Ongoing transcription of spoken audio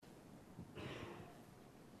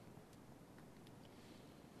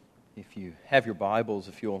If you have your Bibles,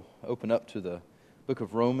 if you'll open up to the book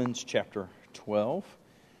of Romans chapter 12,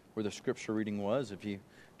 where the scripture reading was. If you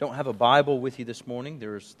don't have a Bible with you this morning,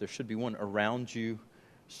 there should be one around you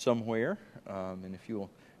somewhere. And if you'll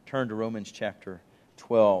turn to Romans chapter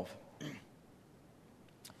 12.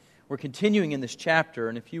 We're continuing in this chapter,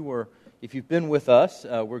 and if you've been with us,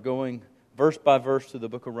 we're going verse by verse through the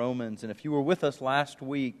book of Romans. And if you were with us last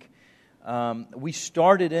week, we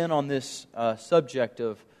started in on this subject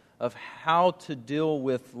of how to deal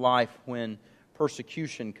with life when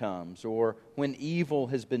persecution comes or when evil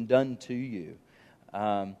has been done to you.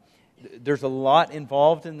 There's a lot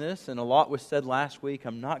involved in this, and a lot was said last week.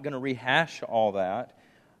 I'm not going to rehash all that,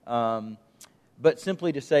 but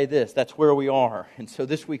simply to say this, that's where we are. And so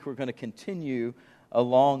this week we're going to continue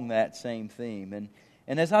along that same theme.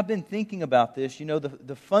 And as I've been thinking about this, you know,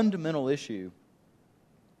 the fundamental issue,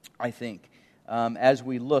 I think, as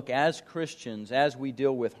we look, as Christians, as we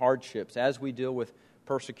deal with hardships, as we deal with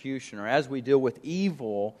persecution, or as we deal with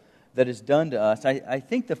evil that is done to us, I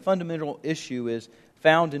think the fundamental issue is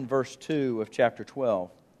found in verse 2 of chapter 12,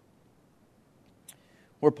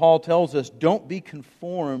 where Paul tells us, "Don't be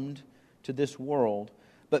conformed to this world,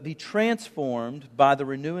 but be transformed by the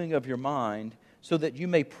renewing of your mind, so that you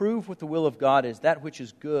may prove what the will of God is, that which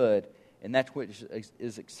is good, and that which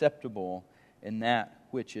is acceptable, and that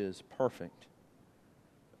which is perfect."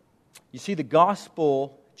 You see, the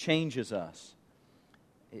gospel changes us.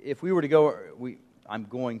 If we were to go, I'm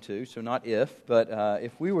going to, so not if, but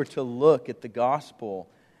if we were to look at the gospel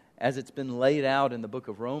as it's been laid out in the book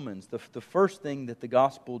of Romans, the first thing that the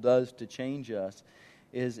gospel does to change us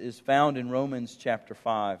is found in Romans chapter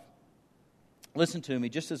 5. Listen to me,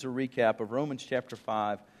 just as a recap of Romans chapter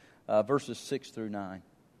 5, verses 6 through 9.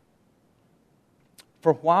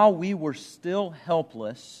 "For while we were still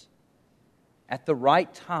helpless, at the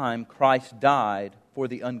right time Christ died for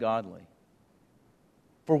the ungodly.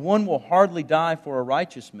 For one will hardly die for a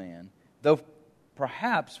righteous man, though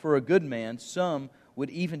perhaps for a good man some would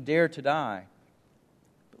even dare to die.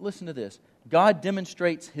 But listen to this. God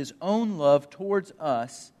demonstrates His own love towards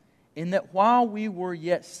us in that while we were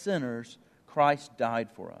yet sinners, Christ died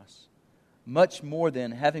for us. Much more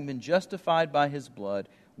then, having been justified by His blood,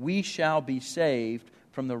 we shall be saved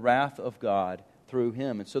from the wrath of God through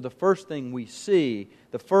Him." And so the first thing we see,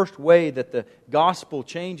 the first way that the gospel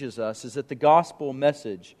changes us, is that the gospel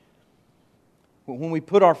message, when we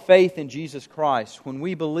put our faith in Jesus Christ, when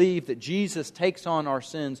we believe that Jesus takes on our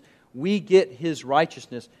sins, we get His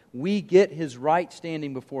righteousness, we get His right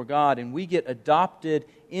standing before God, and we get adopted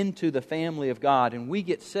into the family of God, and we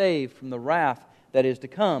get saved from the wrath that is to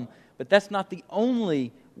come. But that's not the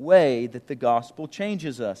only way that the gospel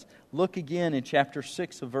changes us. Look again in chapter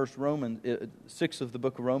 6 of the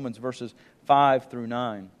book of Romans, verses 5 through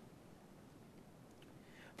 9.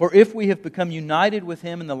 "For if we have become united with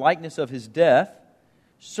Him in the likeness of His death,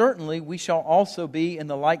 certainly we shall also be in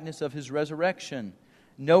the likeness of His resurrection,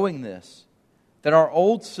 knowing this, that our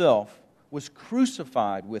old self was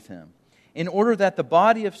crucified with Him, in order that the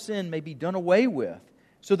body of sin may be done away with,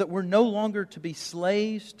 so that we're no longer to be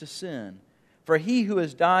slaves to sin. For he who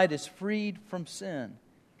has died is freed from sin.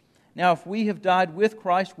 Now if we have died with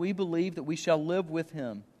Christ, we believe that we shall live with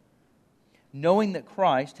Him, knowing that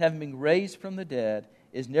Christ, having been raised from the dead,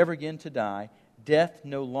 is never again to die. Death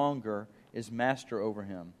no longer is master over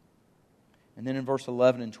Him." And then in verse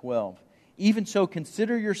 11 and 12, "Even so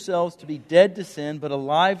consider yourselves to be dead to sin, but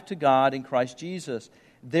alive to God in Christ Jesus.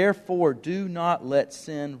 Therefore do not let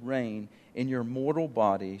sin reign in your mortal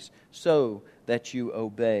bodies, so that you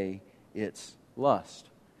obey its lust."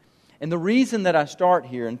 And the reason that I start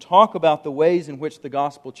here and talk about the ways in which the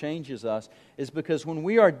gospel changes us is because when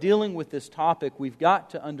we are dealing with this topic, we've got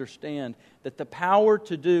to understand that the power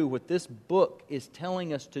to do what this book is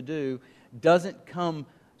telling us to do doesn't come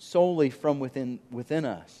solely from within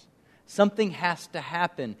us. Something has to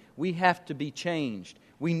happen. We have to be changed.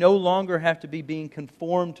 We no longer have to be being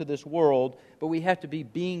conformed to this world, but we have to be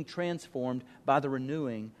being transformed by the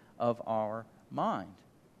renewing of our mind.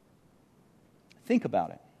 Think about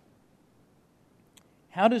it.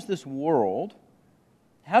 How does this world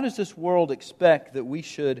expect that we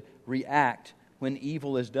should react when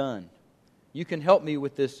evil is done? You can help me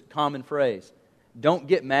with this common phrase. Don't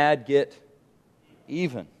get mad, get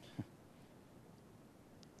even.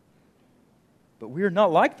 But we're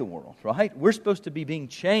not like the world, right? We're supposed to be being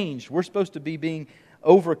changed. We're supposed to be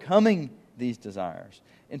overcoming these desires.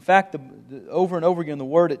 In fact, over and over again in the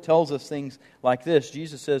Word, it tells us things like this.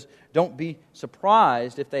 Jesus says, "Don't be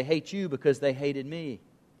surprised if they hate you because they hated me."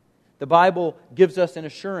 The Bible gives us an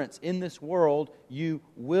assurance. In this world, you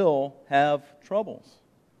will have troubles.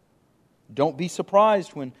 Don't be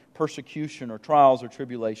surprised when persecution or trials or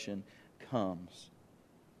tribulation comes.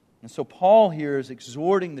 And so Paul here is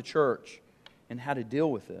exhorting the church in how to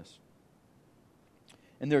deal with this.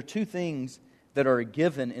 And there are two things that are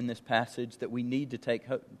given in this passage that we need to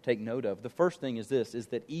take note of. The first thing is this, is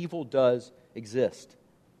that evil does exist.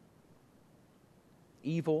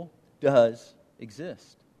 Evil does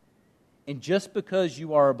exist. And just because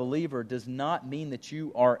you are a believer does not mean that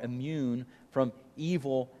you are immune from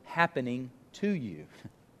evil happening to you.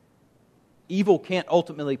 Evil can't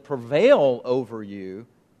ultimately prevail over you,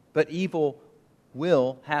 but evil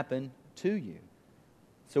will happen to you.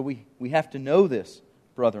 So we have to know this,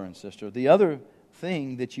 brother and sister. The other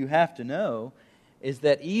thing that you have to know is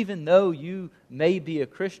that even though you may be a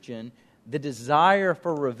Christian, the desire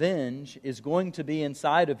for revenge is going to be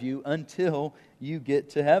inside of you until you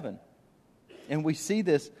get to heaven. And we see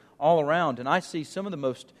this all around. And I see some of the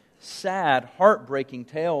most sad, heartbreaking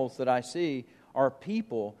tales that I see are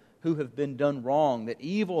people who have been done wrong, that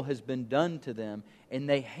evil has been done to them, and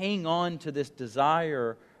they hang on to this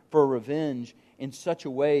desire for revenge in such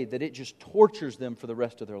a way that it just tortures them for the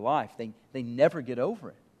rest of their life. They never get over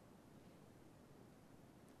it.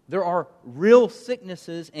 There are real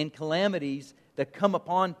sicknesses and calamities that come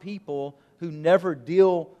upon people who never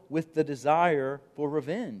deal with the desire for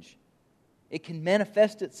revenge. It can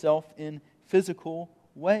manifest itself in physical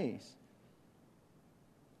ways.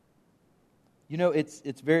 You know, it's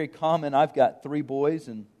very common. I've got 3 boys,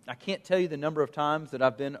 and I can't tell you the number of times that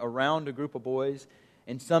I've been around a group of boys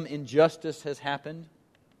and some injustice has happened.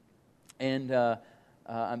 And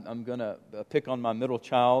I'm going to pick on my middle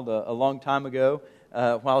child. A long time ago,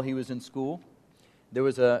 while he was in school, there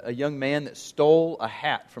was a young man that stole a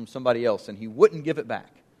hat from somebody else, and he wouldn't give it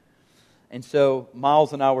back. And so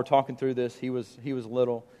Miles and I were talking through this. He was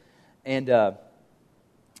little. And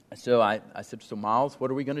so I said, so Miles, what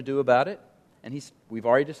are we going to do about it? And we've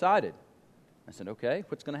already decided. I said, okay,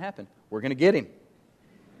 what's going to happen? We're going to get him.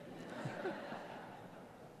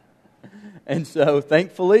 And so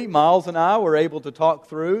thankfully, Miles and I were able to talk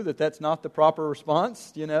through that's not the proper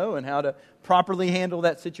response, and how to properly handle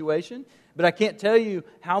that situation. But I can't tell you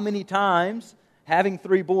how many times, having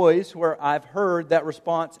 3 boys, where I've heard that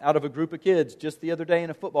response out of a group of kids. Just the other day in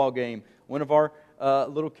a football game, one of our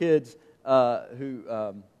little kids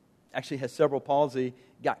who actually has cerebral palsy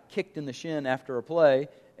got kicked in the shin after a play,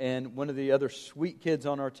 and one of the other sweet kids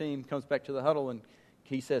on our team comes back to the huddle and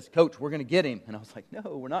he says, Coach, we're going to get him. And I was like,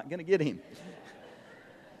 no, we're not going to get him.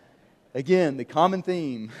 Again, the common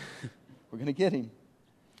theme, we're going to get him.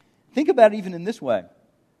 Think about it even in this way.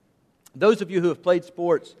 Those of you who have played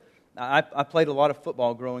sports, I played a lot of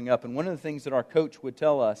football growing up, and one of the things that our coach would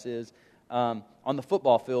tell us is, on the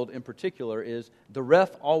football field in particular, is the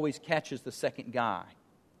ref always catches the second guy.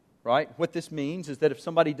 Right? What this means is that if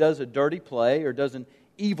somebody does a dirty play or does an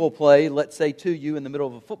evil play, let's say to you in the middle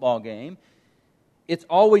of a football game, it's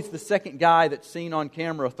always the second guy that's seen on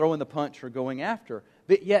camera throwing the punch or going after.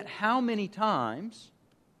 But yet, how many times,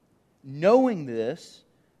 knowing this,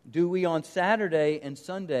 do we on Saturday and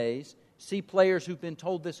Sundays see players who've been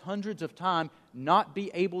told this hundreds of times not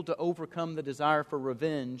be able to overcome the desire for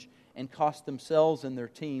revenge and cost themselves and their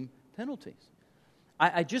team penalties?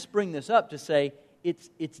 I just bring this up to say,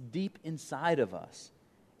 it's deep inside of us.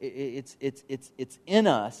 It's in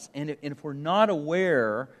us, and if we're not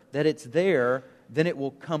aware that it's there, then it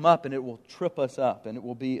will come up and it will trip us up, and it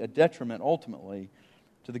will be a detriment ultimately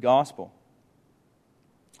to the gospel.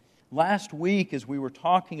 Last week, as we were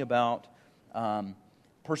talking about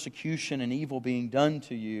persecution and evil being done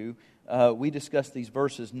to you, we discussed these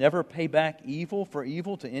verses. Never pay back evil for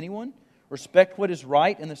evil to anyone. Respect what is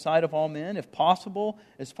right in the sight of all men. If possible,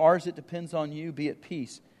 as far as it depends on you, be at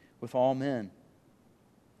peace with all men.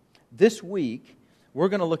 This week, we're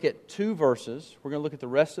going to look at 2 verses. We're going to look at the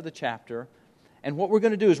rest of the chapter. And what we're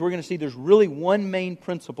going to do is we're going to see there's really one main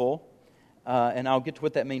principle, and I'll get to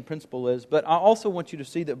what that main principle is. But I also want you to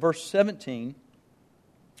see that verse 17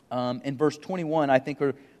 and verse 21, I think,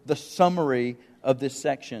 are the summary of this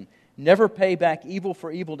section. Never pay back evil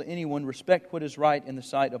for evil to anyone. Respect what is right in the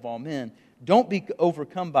sight of all men. Don't be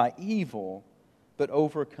overcome by evil, but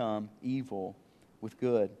overcome evil with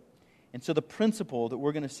good. And so the principle that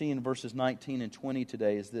we're going to see in verses 19 and 20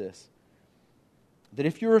 today is this: that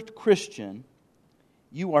if you're a Christian,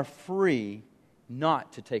 you are free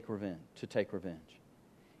not to take revenge.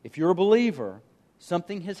 If you're a believer,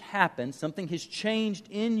 something has happened, something has changed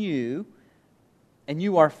in you, and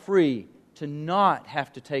you are free to not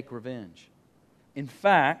have to take revenge. In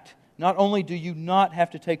fact, not only do you not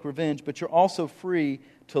have to take revenge, but you're also free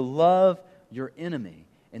to love your enemy.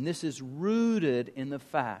 And this is rooted in the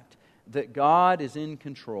fact that God is in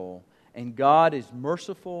control, And God is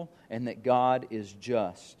merciful, and that God is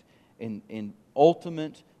just. In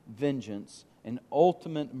ultimate vengeance and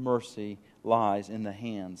ultimate mercy lies in the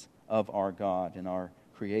hands of our God and our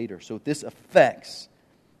Creator. So this affects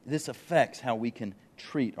how we can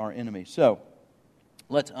treat our enemies. So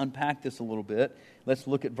let's unpack this a little bit. Let's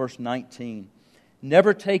look at verse 19.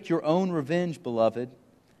 Never take your own revenge, beloved,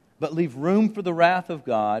 but leave room for the wrath of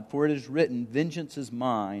God, for it is written, vengeance is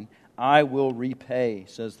mine, I will repay,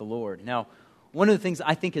 says the Lord. Now, one of the things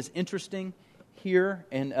I think is interesting here,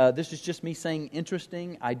 and this is just me saying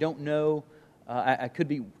interesting, I don't know, I could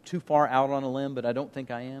be too far out on a limb, but I don't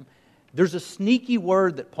think I am. There's a sneaky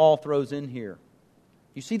word that Paul throws in here.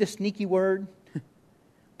 You see the sneaky word?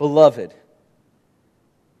 Beloved.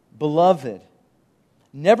 Beloved.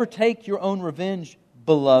 Never take your own revenge,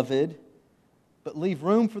 beloved, but leave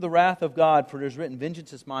room for the wrath of God, for it is written,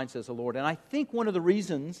 vengeance is mine, says the Lord. And I think one of the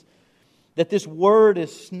reasons that this word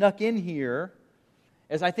is snuck in here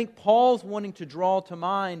is I think Paul's wanting to draw to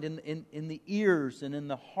mind in the ears and in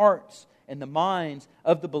the hearts and the minds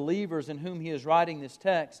of the believers in whom he is writing this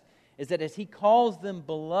text, is that as he calls them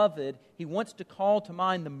beloved, he wants to call to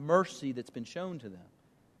mind the mercy that's been shown to them.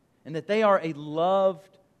 And that they are a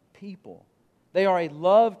loved people. They are a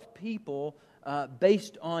loved people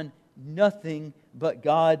based on nothing but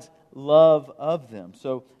God's love of them.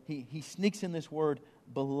 So he sneaks in this word,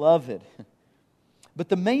 beloved. But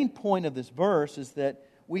the main point of this verse is that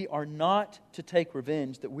we are not to take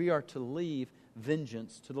revenge, that we are to leave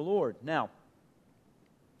vengeance to the Lord. Now,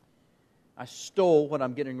 I stole what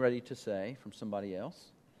I'm getting ready to say from somebody else,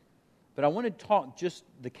 but I want to talk just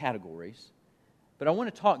the categories, but I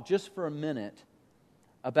want to talk just for a minute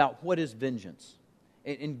about what is vengeance.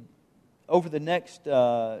 And over the next,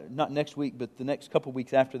 not next week, but the next couple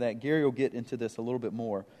weeks after that, Gary will get into this a little bit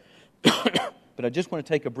more. But I just want to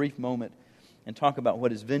take a brief moment and talk about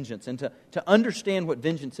what is vengeance. And to understand what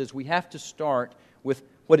vengeance is, we have to start with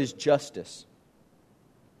what is justice.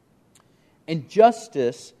 And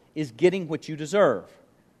justice is getting what you deserve.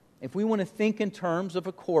 If we want to think in terms of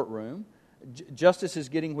a courtroom, justice is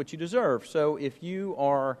getting what you deserve. So if you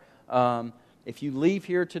are... if you leave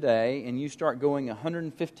here today and you start going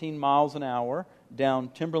 115 miles an hour down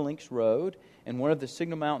Timberlinks Road, and one of the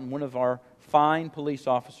Signal Mountain, one of our fine police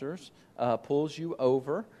officers pulls you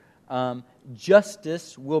over,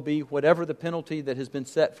 justice will be whatever the penalty that has been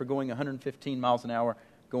set for going 115 miles an hour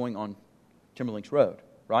going on Timberlinks Road,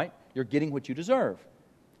 right? You're getting what you deserve.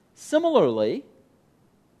 Similarly,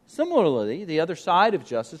 the other side of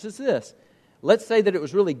justice is this. Let's say that it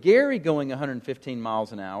was really Gary going 115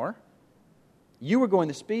 miles an hour. You were going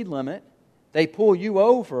the speed limit, they pull you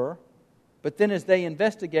over, but then as they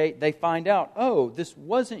investigate, they find out, oh, this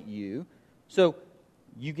wasn't you. So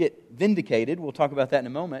you get vindicated. We'll talk about that in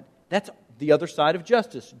a moment. That's the other side of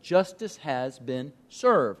justice. Justice has been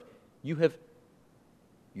served. You've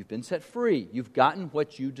been set free. You've gotten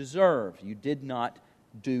what you deserve. You did not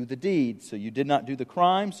do the deed, so you did not do the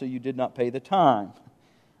crime, so you did not pay the time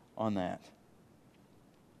on that.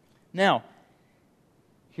 Now,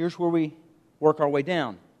 here's where we work our way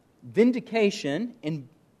down. Vindication and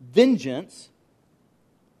vengeance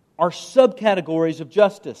are subcategories of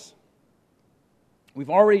justice.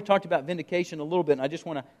 We've already talked about vindication a little bit, and I just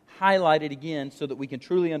want to highlight it again so that we can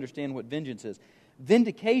truly understand what vengeance is.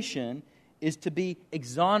 Vindication is to be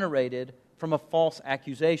exonerated from a false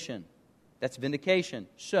accusation. That's vindication.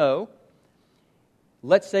 So,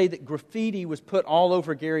 let's say that graffiti was put all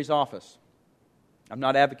over Gary's office. I'm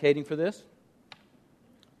not advocating for this.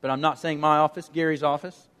 But I'm not saying my office, Gary's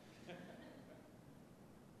office.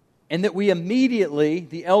 And that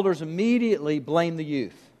the elders immediately blame the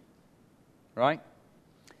youth. Right?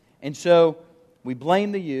 And so we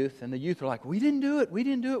blame the youth, and the youth are like, we didn't do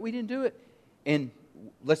it. And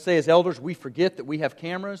let's say as elders, we forget that we have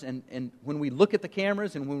cameras, and when we look at the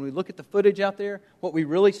cameras and when we look at the footage out there, what we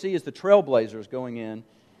really see is the trailblazers going in,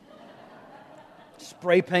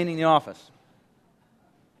 spray painting the office.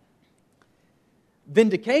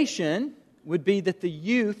 Vindication would be that the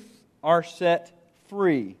youth are set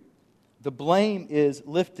free. The blame is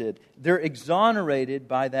lifted. They're exonerated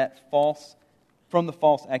by from the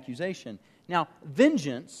false accusation. Now,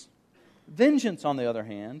 vengeance, on the other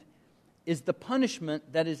hand, is the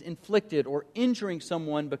punishment that is inflicted or injuring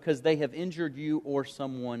someone because they have injured you or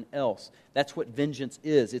someone else. That's what vengeance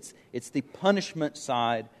is. It's the punishment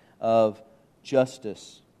side of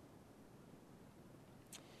justice.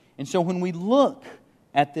 And so when we look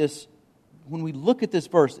at this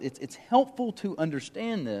verse, it's helpful to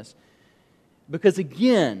understand this because,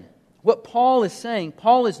 again, what Paul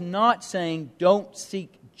is not saying don't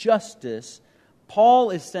seek justice.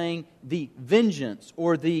 Paul is saying the vengeance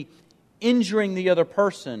or the injuring the other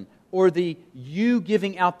person or the you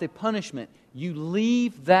giving out the punishment. You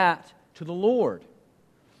leave that to the Lord.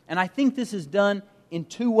 And I think this is done in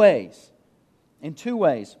two ways. In two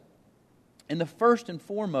ways. And the first and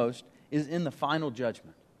foremost is in the final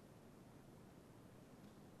judgment.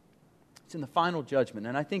 It's in the final judgment.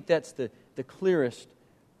 And I think that's the clearest,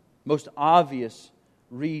 most obvious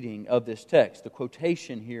reading of this text, the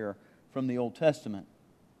quotation here from the Old Testament.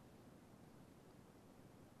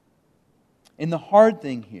 And the hard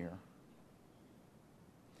thing here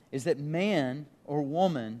is that man or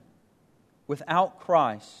woman without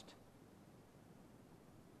Christ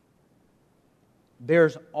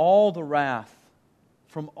bears all the wrath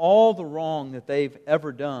from all the wrong that they've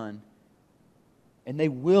ever done, and they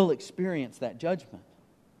will experience that judgment.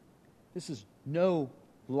 This is no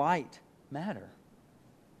light matter.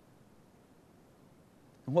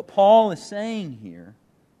 And what Paul is saying here,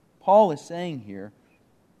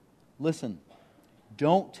 listen,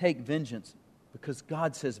 don't take vengeance because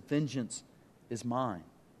God says vengeance is mine.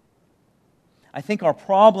 I think our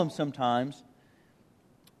problem sometimes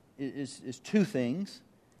is two things.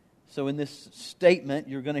 So in this statement,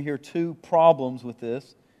 you're going to hear two problems with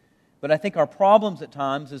this. But I think our problems at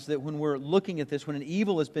times is that when we're looking at this, when an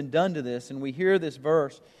evil has been done to this, and we hear this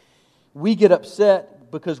verse, we get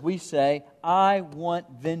upset because we say, I want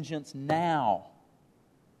vengeance now.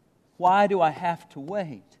 Why do I have to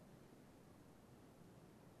wait?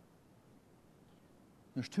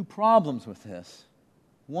 There's two problems with this.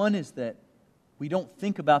 One is that we don't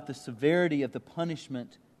think about the severity of the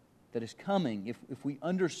punishment that is coming. If we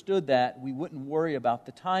understood that, we wouldn't worry about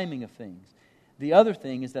the timing of things. The other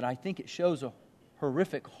thing is that I think it shows a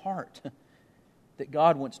horrific heart that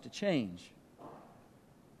God wants to change.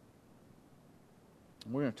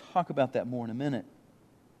 And we're going to talk about that more in a minute.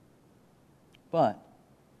 But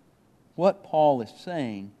what Paul is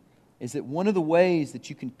saying is that one of the ways that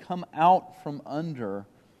you can come out from under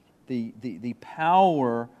the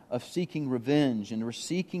power of seeking revenge and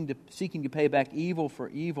seeking to pay back evil for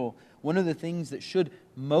evil, one of the things that should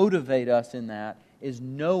motivate us in that is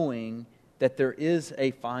knowing that there is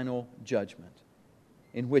a final judgment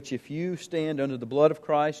in which if you stand under the blood of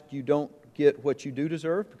Christ, you don't get what you do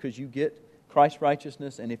deserve because you get Christ's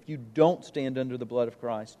righteousness, and if you don't stand under the blood of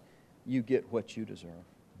Christ, you get what you deserve.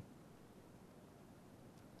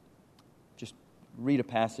 Just read a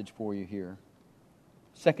passage for you here.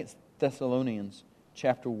 2 Thessalonians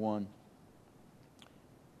chapter 1,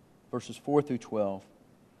 verses 4 through 12.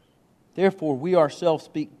 Therefore, we ourselves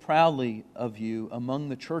speak proudly of you among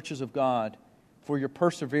the churches of God for your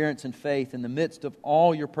perseverance and faith in the midst of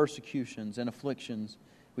all your persecutions and afflictions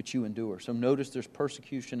which you endure. So notice there's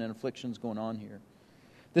persecution and afflictions going on here.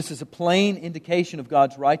 This is a plain indication of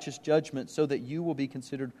God's righteous judgment so that you will be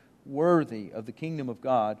considered worthy of the kingdom of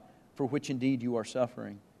God for which indeed you are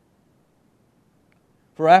suffering.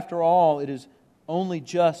 For after all, it is only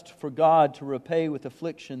just for God to repay with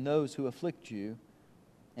affliction those who afflict you,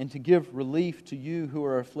 and to give relief to you who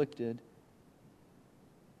are afflicted,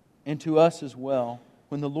 and to us as well,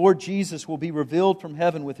 when the Lord Jesus will be revealed from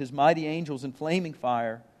heaven with His mighty angels in flaming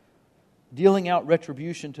fire, dealing out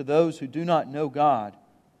retribution to those who do not know God,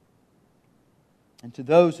 and to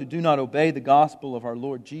those who do not obey the gospel of our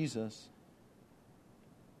Lord Jesus.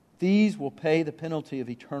 These will pay the penalty of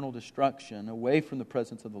eternal destruction away from the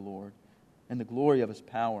presence of the Lord and the glory of His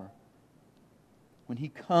power, when He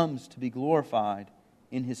comes to be glorified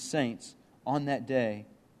in His saints on that day,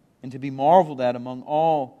 and to be marveled at among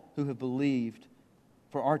all who have believed,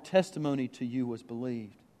 for our testimony to you was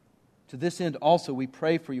believed. To this end also we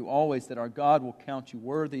pray for you always, that our God will count you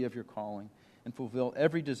worthy of your calling, and fulfill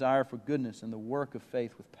every desire for goodness and the work of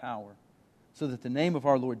faith with power, so that the name of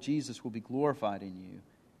our Lord Jesus will be glorified in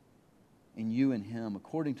you in Him,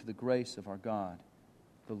 according to the grace of our God,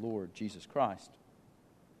 the Lord Jesus Christ.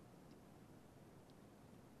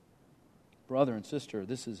 Brother and sister,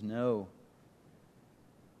 this is no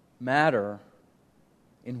matter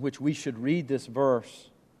in which we should read this verse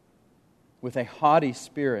with a haughty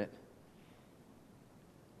spirit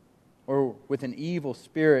or with an evil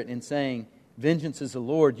spirit in saying, vengeance is the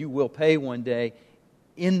Lord, you will pay one day,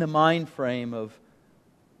 in the mind frame of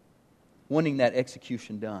wanting that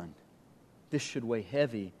execution done. This should weigh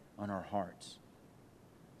heavy on our hearts.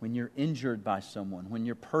 When you're injured by someone, when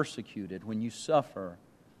you're persecuted, when you suffer,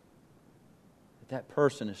 that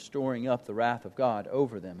person is storing up the wrath of God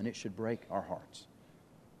over them, and it should break our hearts.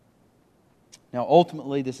 Now,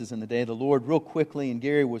 ultimately, this is in the day of the Lord. Real quickly, and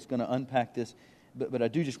Gary was going to unpack this, but I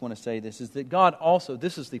do just want to say this, is that God also,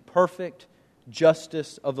 this is the perfect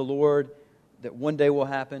justice of the Lord that one day will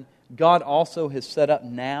happen. God also has set up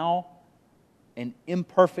now an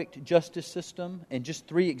imperfect justice system. And just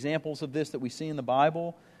 3 examples of this that we see in the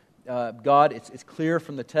Bible. God, it's clear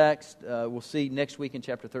from the text, we'll see next week in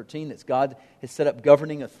chapter 13, that God has set up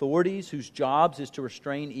governing authorities whose jobs is to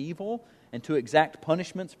restrain evil and to exact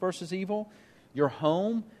punishments versus evil. Your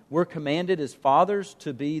home, we're commanded as fathers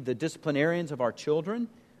to be the disciplinarians of our children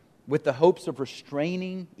with the hopes of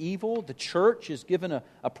restraining evil. The church is given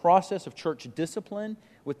a process of church discipline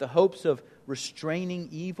with the hopes of restraining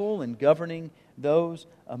evil and governing those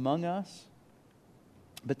among us.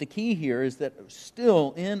 But the key here is that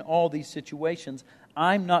still in all these situations,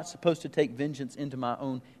 I'm not supposed to take vengeance into my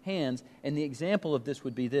own hands. And the example of this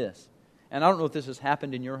would be this. And I don't know if this has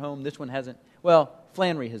happened in your home. This one hasn't. Well,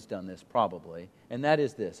 Flannery has done this probably. And that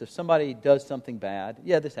is this. If somebody does something bad,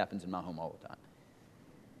 this happens in my home all the time.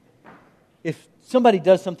 If somebody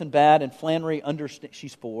does something bad and Flannery understands,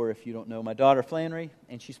 she's 4 if you don't know my daughter Flannery,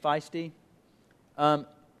 and she's feisty,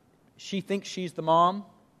 she thinks she's the mom,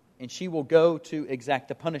 and she will go to exact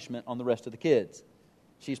the punishment on the rest of the kids.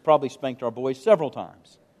 She's probably spanked our boys several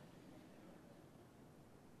times.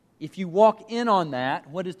 If you walk in on that,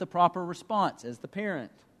 what is the proper response as the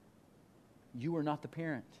parent? You are not the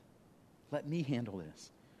parent. Let me handle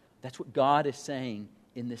this. That's what God is saying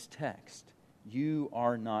in this text. You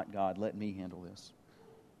are not God. Let me handle this.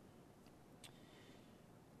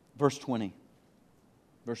 Verse 20.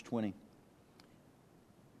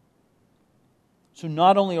 So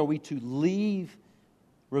not only are we to leave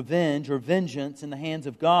revenge or vengeance in the hands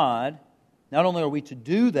of God, not only are we to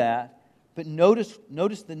do that, but notice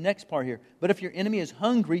the next part here. But if your enemy is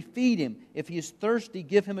hungry, feed him. If he is thirsty,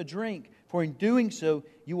 give him a drink. For in doing so,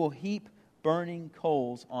 you will heap burning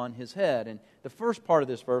coals on his head. And the first part of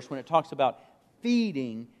this verse, when it talks about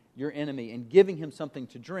feeding your enemy and giving him something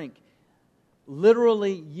to drink,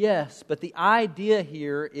 literally, yes, but the idea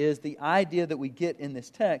here is the idea that we get in this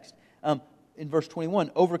text. In verse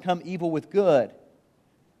 21, overcome evil with good.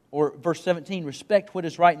 Or verse 17, respect what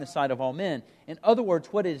is right in the sight of all men. In other words,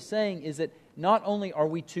 what it is saying is that not only are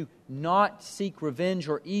we to not seek revenge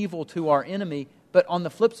or evil to our enemy, but on the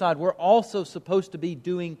flip side, we're also supposed to be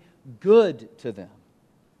doing good to them.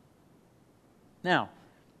 Now,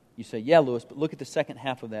 you say, yeah, Lewis, but look at the second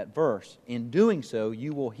half of that verse. In doing so,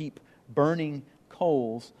 you will heap burning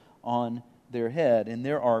coals on their head. And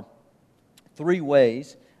there are 3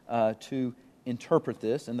 ways to interpret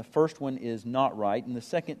this, and the first one is not right, and the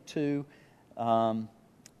second 2,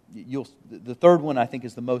 the third one I think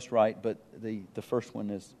is the most right, but the first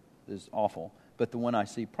one is awful. But the one I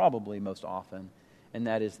see probably most often, and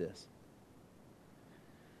that is this: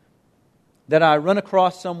 that I run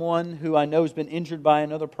across someone who I know has been injured by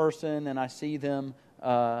another person, and I see them,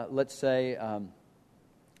 let's say,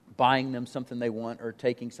 buying them something they want or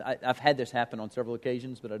taking. I've had this happen on several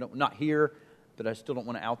occasions, but not here. But I still don't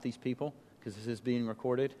want to out these people because this is being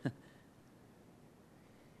recorded.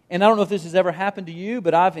 And I don't know if this has ever happened to you,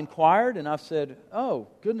 but I've inquired and I've said, "Oh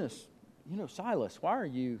goodness, Silas, why are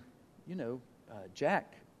you,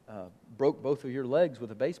 Jack broke both of your legs with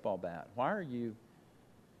a baseball bat. Why are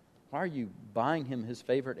you buying him his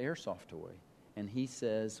favorite airsoft toy?" And he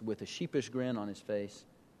says, with a sheepish grin on his face,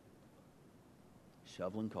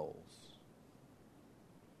 "Shoveling coals."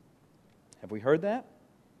 Have we heard that?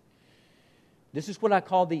 This is what I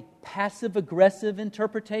call the passive-aggressive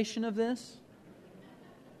interpretation of this.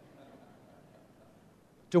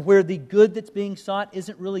 To where the good that's being sought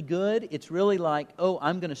isn't really good. It's really like,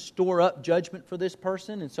 I'm going to store up judgment for this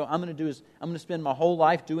person, and so I'm going to spend my whole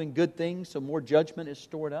life doing good things so more judgment is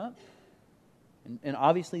stored up. And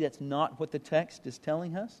obviously that's not what the text is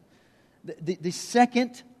telling us. The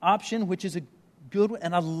second option, which is a good one,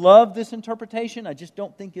 and I love this interpretation, I just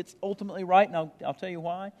don't think it's ultimately right, and I'll tell you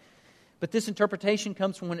why. But this interpretation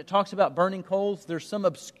comes from when it talks about burning coals. There's some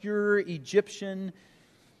obscure Egyptian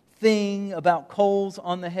thing about coals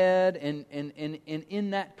on the head. And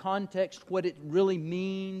in that context, what it really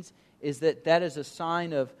means is that is a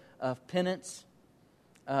sign of penance.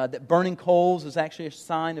 That burning coals is actually a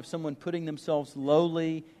sign of someone putting themselves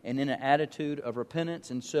lowly and in an attitude of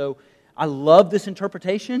repentance. And so I love this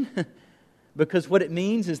interpretation because what it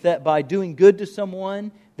means is that by doing good to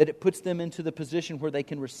someone, that it puts them into the position where they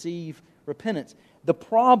can receive repentance. The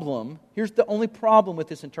problem, here's the only problem with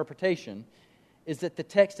this interpretation, is that the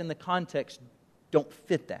text and the context don't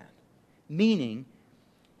fit that. Meaning,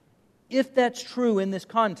 if that's true in this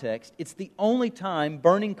context, it's the only time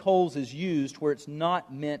burning coals is used where it's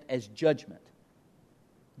not meant as judgment.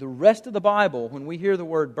 The rest of the Bible, when we hear the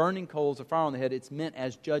word burning coals or fire on the head, it's meant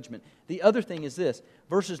as judgment. The other thing is this.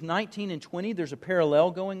 Verses 19 and 20, there's a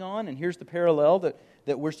parallel going on, and here's the parallel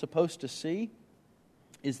that we're supposed to see,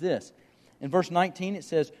 is this. In verse 19 it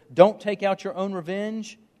says, "Don't take out your own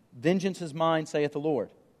revenge. Vengeance is mine, saith the Lord."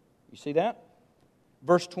 You see that?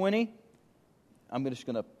 Verse 20, I'm just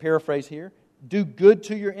going to paraphrase here. "Do good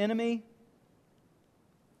to your enemy.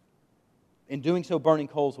 In doing so, burning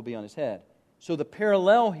coals will be on his head." So the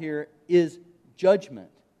parallel here is judgment.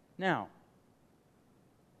 Now,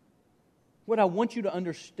 what I want you to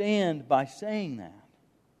understand by saying that,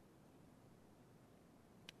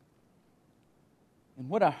 and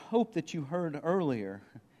what I hope that you heard earlier,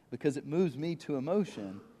 because it moves me to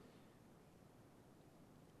emotion,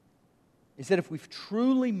 is that if we've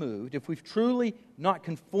truly moved, if we've truly not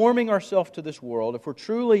conforming ourselves to this world, if we're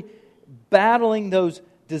truly battling those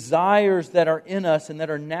desires that are in us and that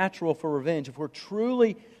are natural for revenge, if we're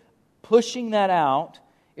truly pushing that out,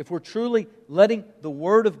 if we're truly letting the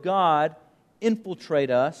Word of God infiltrate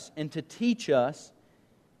us and to teach us,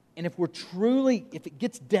 and if it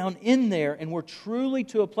gets down in there and we're truly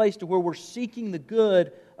to a place to where we're seeking the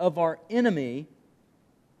good of our enemy,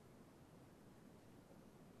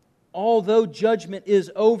 although judgment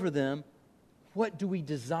is over them, what do we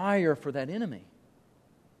desire for that enemy?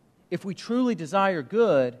 If we truly desire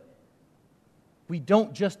good, we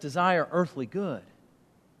don't just desire earthly good.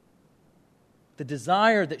 The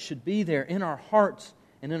desire that should be there in our hearts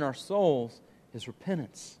and in our souls is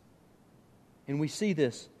repentance. And we see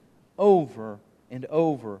this over and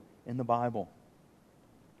over in the Bible.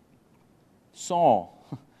 Saul,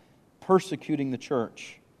 persecuting the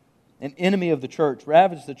church, an enemy of the church,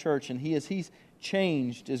 ravaged the church, and he's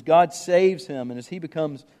changed as God saves him and as he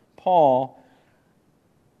becomes Paul,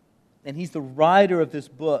 and he's the writer of this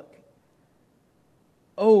book.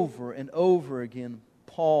 Over and over again,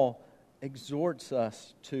 Paul exhorts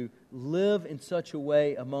us to live in such a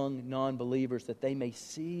way among non-believers that they may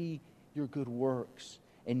see your good works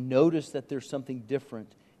and notice that there's something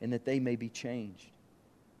different and that they may be changed.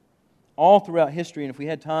 All throughout history, and if we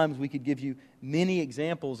had times, we could give you many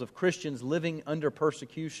examples of Christians living under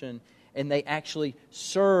persecution, and they actually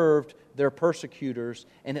served their persecutors,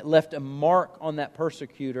 and it left a mark on that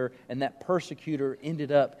persecutor, and that persecutor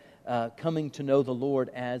ended up coming to know the Lord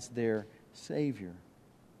as their Savior.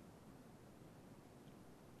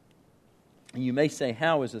 And you may say,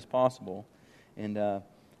 how is this possible? And I'm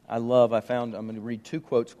going to read two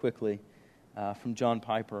quotes quickly from John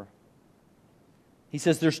Piper. He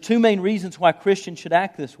says, "There's two main reasons why Christians should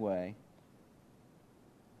act this way."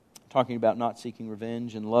 Talking about not seeking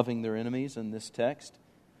revenge and loving their enemies in this text.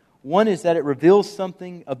 One is that it reveals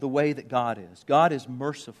something of the way that God is. God is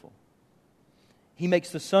merciful. He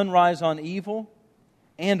makes the sun rise on evil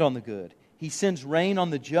and on the good. He sends rain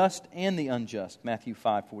on the just and the unjust, Matthew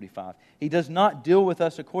 5:45. He does not deal with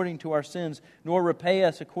us according to our sins, nor repay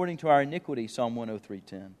us according to our iniquity, Psalm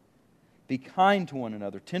 103:10. Be kind to one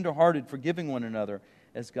another, tender-hearted, forgiving one another,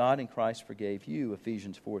 as God in Christ forgave you,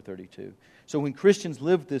 Ephesians 4:32. So when Christians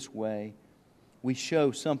live this way, we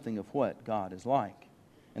show something of what God is like.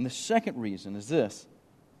 And the second reason is this,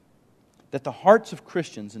 that the hearts of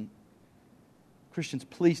Christians, and Christians,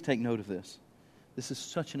 please take note of this. This is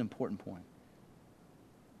such an important point.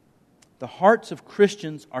 The hearts of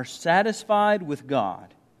Christians are satisfied with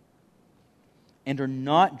God and are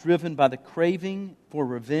not driven by the craving for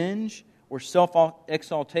revenge or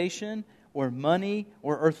self-exaltation or money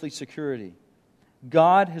or earthly security.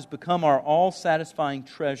 God has become our all-satisfying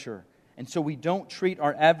treasure, and so we don't treat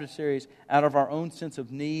our adversaries out of our own sense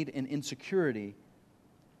of need and insecurity,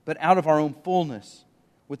 but out of our own fullness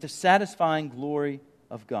with the satisfying glory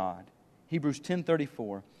of God. Hebrews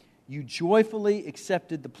 10:34, "You joyfully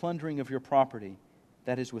accepted the plundering of your property,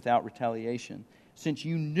 that is without retaliation, since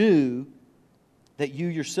you knew that you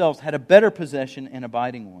yourselves had a better possession and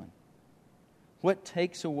abiding one." What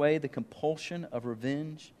takes away the compulsion of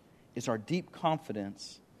revenge is our deep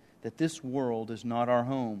confidence that this world is not our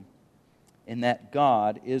home and that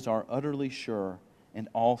God is our utterly sure and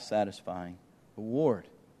all-satisfying reward.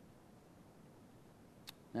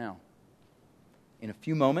 Now, in a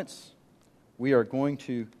few moments, we are going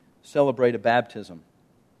to celebrate a baptism.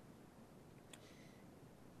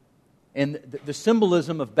 And the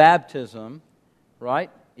symbolism of baptism, right,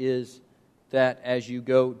 is that as you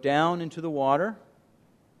go down into the water,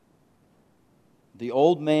 the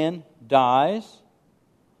old man dies,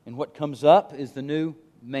 and what comes up is the new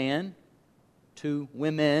man, to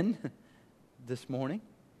women this morning.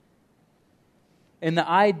 And the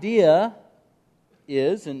idea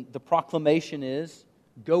is, and the proclamation is,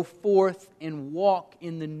 go forth and walk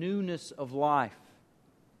in the newness of life.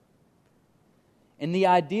 And the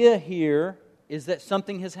idea here is that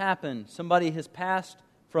something has happened. Somebody has passed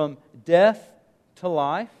from death to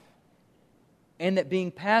life. and that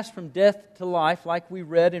being passed from death to life, like we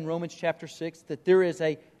read in Romans chapter 6, that there is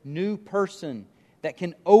a new person that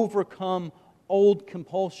can overcome old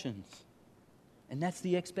compulsions. And that's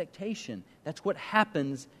the expectation. That's what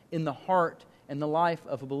happens in the heart and the life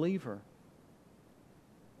of a believer.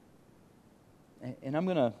 And I'm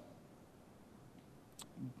going to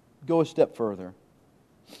go a step further,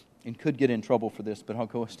 and could get in trouble for this, but I'll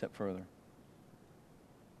go a step further.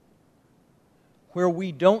 Where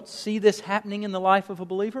we don't see this happening in the life of a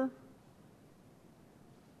believer,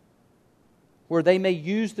 where they may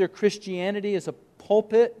use their Christianity as a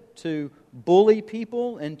pulpit to bully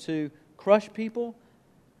people and to crush people,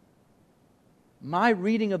 my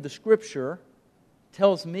reading of the Scripture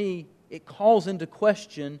tells me it calls into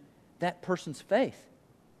question that person's faith.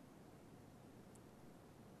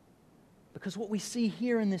 Because what we see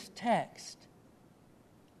here in this text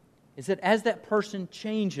is that as that person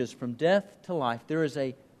changes from death to life, there is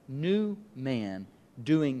a new man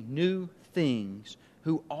doing new things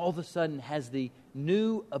who all of a sudden has the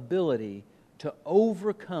new ability to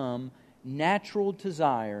overcome natural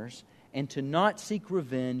desires and to not seek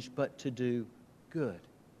revenge, but to do good.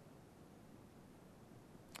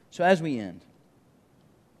 So as we end,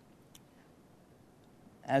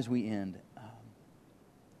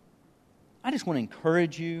 I just want to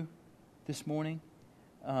encourage you this morning.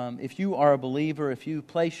 If you are a believer, if you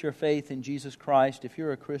place your faith in Jesus Christ, if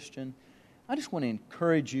you're a Christian, I just want to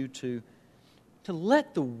encourage you to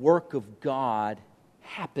let the work of God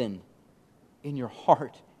happen in your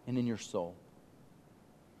heart and in your soul.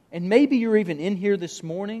 And maybe you're even in here this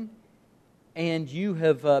morning and you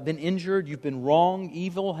have been injured, you've been wronged,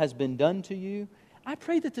 evil has been done to you. I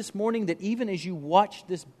pray that this morning, that even as you watch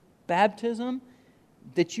this baptism,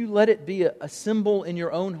 that you let it be a symbol in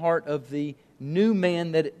your own heart of the new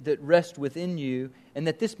man that rests within you, and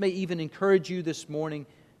that this may even encourage you this morning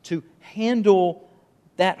to handle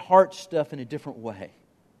that heart stuff in a different way.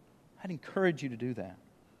 I'd encourage you to do that.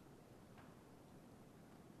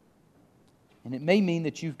 And it may mean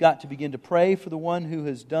that you've got to begin to pray for the one who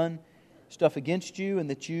has done stuff against you, and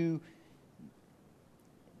that you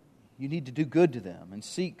need to do good to them and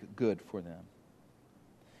seek good for them.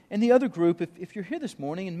 And the other group, if you're here this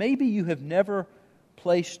morning and maybe you have never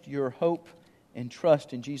placed your hope and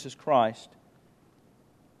trust in Jesus Christ,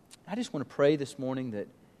 I just want to pray this morning that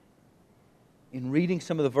in reading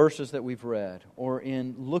some of the verses that we've read, or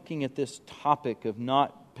in looking at this topic of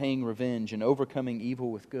not paying revenge and overcoming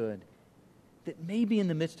evil with good, that maybe in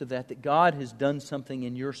the midst of that God has done something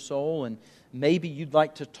in your soul, and maybe you'd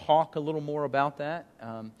like to talk a little more about that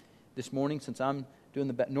this morning, since I'm doing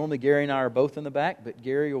the back. Normally Gary and I are both in the back, but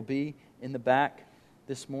Gary will be in the back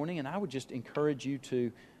this morning, and I would just encourage you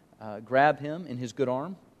to grab him in his good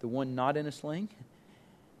arm, the one not in a sling,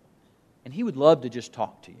 and he would love to just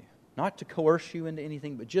talk to you, not to coerce you into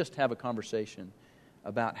anything, but just have a conversation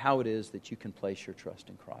about how it is that you can place your trust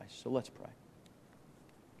in Christ. So let's pray.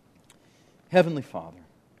 Heavenly Father,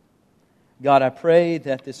 God, I pray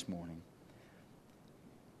that this morning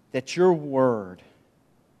that your word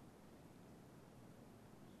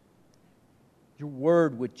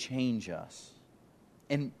would change us.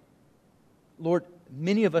 And Lord,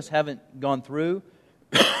 many of us haven't gone through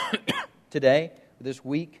today, this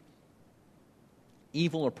week.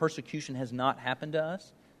 Evil or persecution has not happened to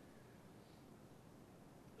us.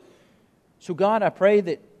 So God, I pray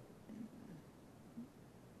that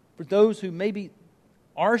for those who maybe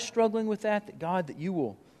are struggling with that God, that you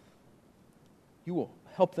will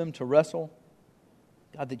help them to wrestle.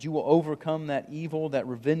 God, that you will overcome that evil, that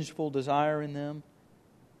revengeful desire in them,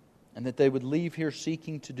 and that they would leave here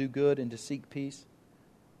seeking to do good and to seek peace.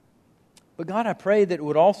 But God, I pray that it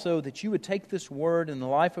would also, that you would take this word in the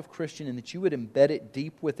life of Christian and that you would embed it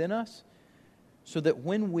deep within us, so that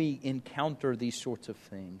when we encounter these sorts of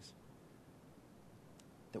things,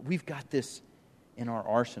 that we've got this in our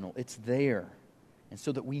arsenal. It's there. And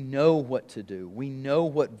so that we know what to do. We know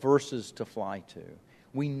what verses to fly to.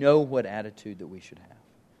 We know what attitude that we should have.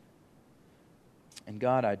 And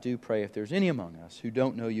God, I do pray if there's any among us who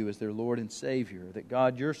don't know you as their Lord and Savior, that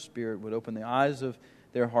God, your Spirit would open the eyes of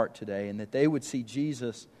their heart today, and that they would see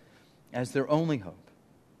Jesus as their only hope.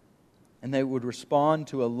 And they would respond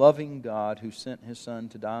to a loving God who sent His Son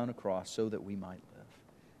to die on a cross so that we might live.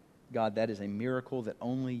 God, that is a miracle that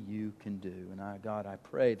only you can do. And God, I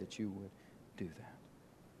pray that you would do that,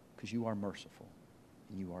 because you are merciful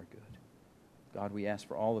and you are good. God, we ask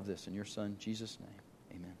for all of this in your Son, Jesus'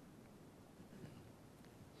 name. Amen.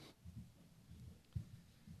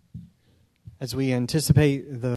 As we anticipate the